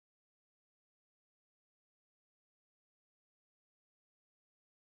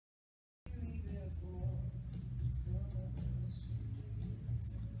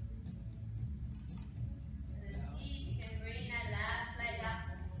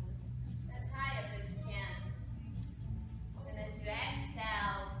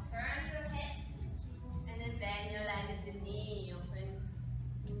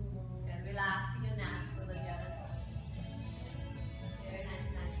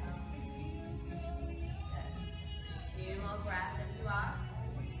breath as you are.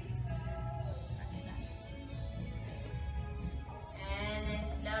 And then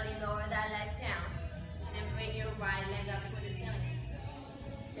slowly lower that leg down. And then bring your right leg up toward the ceiling.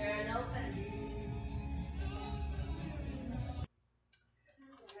 Turn open.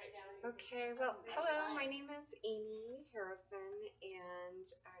 Okay, well, hello, my name is Amy Harrison, and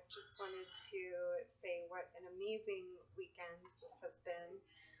I just wanted to say what an amazing weekend this has been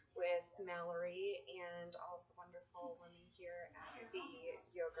with Mallory and all of the wonderful women here at the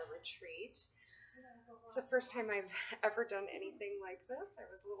yoga retreat. It's the first time I've ever done anything like this. I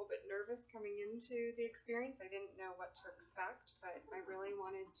was a little bit nervous coming into the experience. I didn't know what to expect, but I really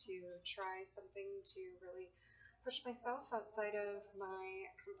wanted to try something to really push myself outside of my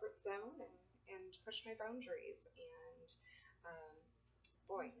comfort zone and push my boundaries. And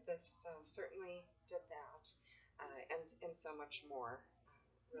boy, this certainly did that, and so much more.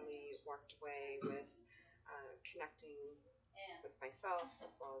 Really walked away with connecting with myself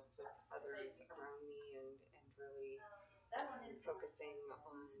as well as with others around me, and really focusing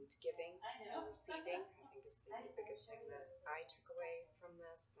on giving and receiving, I think is the biggest thing that I took away from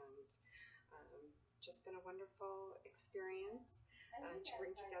this. And just been a wonderful experience to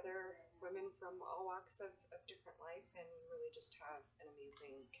bring together women from all walks of different life and really just have an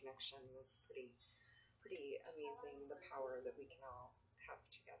amazing connection. It's pretty amazing the power that we can all have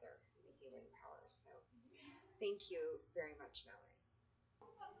together, the healing power. So thank you very much, Mallory.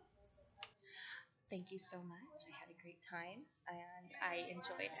 Thank you so much. I had a great time and I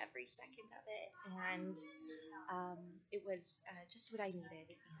enjoyed every second of it, and it was just what I needed,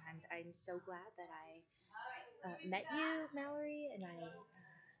 and I'm so glad that I met you, Mallory, and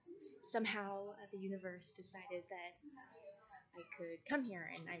somehow the universe decided that I could come here,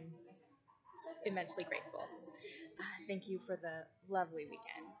 and I'm immensely grateful. Thank you for the lovely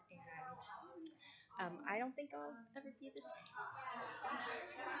weekend, and I don't think I'll ever be the same.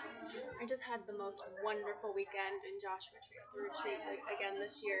 I just had the most wonderful weekend in Joshua Retreat again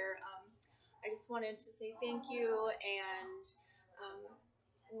this year. I just wanted to say thank you, and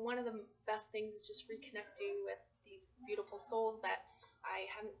one of the best things is just reconnecting with these beautiful souls that I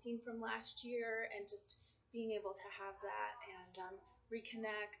haven't seen from last year, and just being able to have that and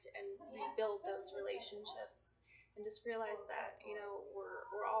reconnect and rebuild those relationships, and just realize that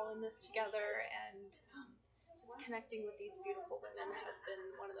we're all in this together, and just connecting with these beautiful women has been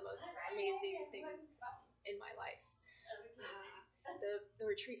one of the most amazing things in my life. The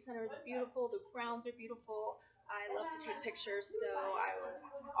retreat center is beautiful. The grounds are beautiful. I love to take pictures, so I was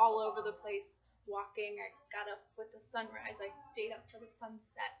all over the place walking. I got up with the sunrise. I stayed up for the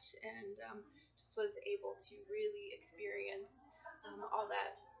sunset, and just was able to really experience all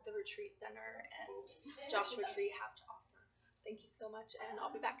that the retreat center and Joshua Tree have to offer. Thank you so much, and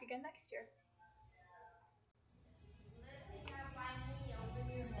I'll be back again next year. Lifting your right knee, open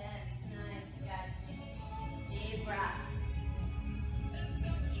your hips. Nice, you got it. Deep breath.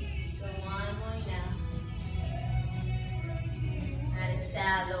 So one more down. And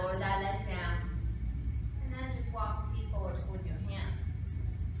exhale, lower that leg down. And then just walk the feet forward towards your hands.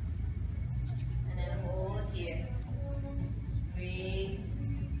 And then hold here. Breathe.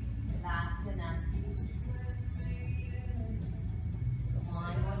 Relax to them.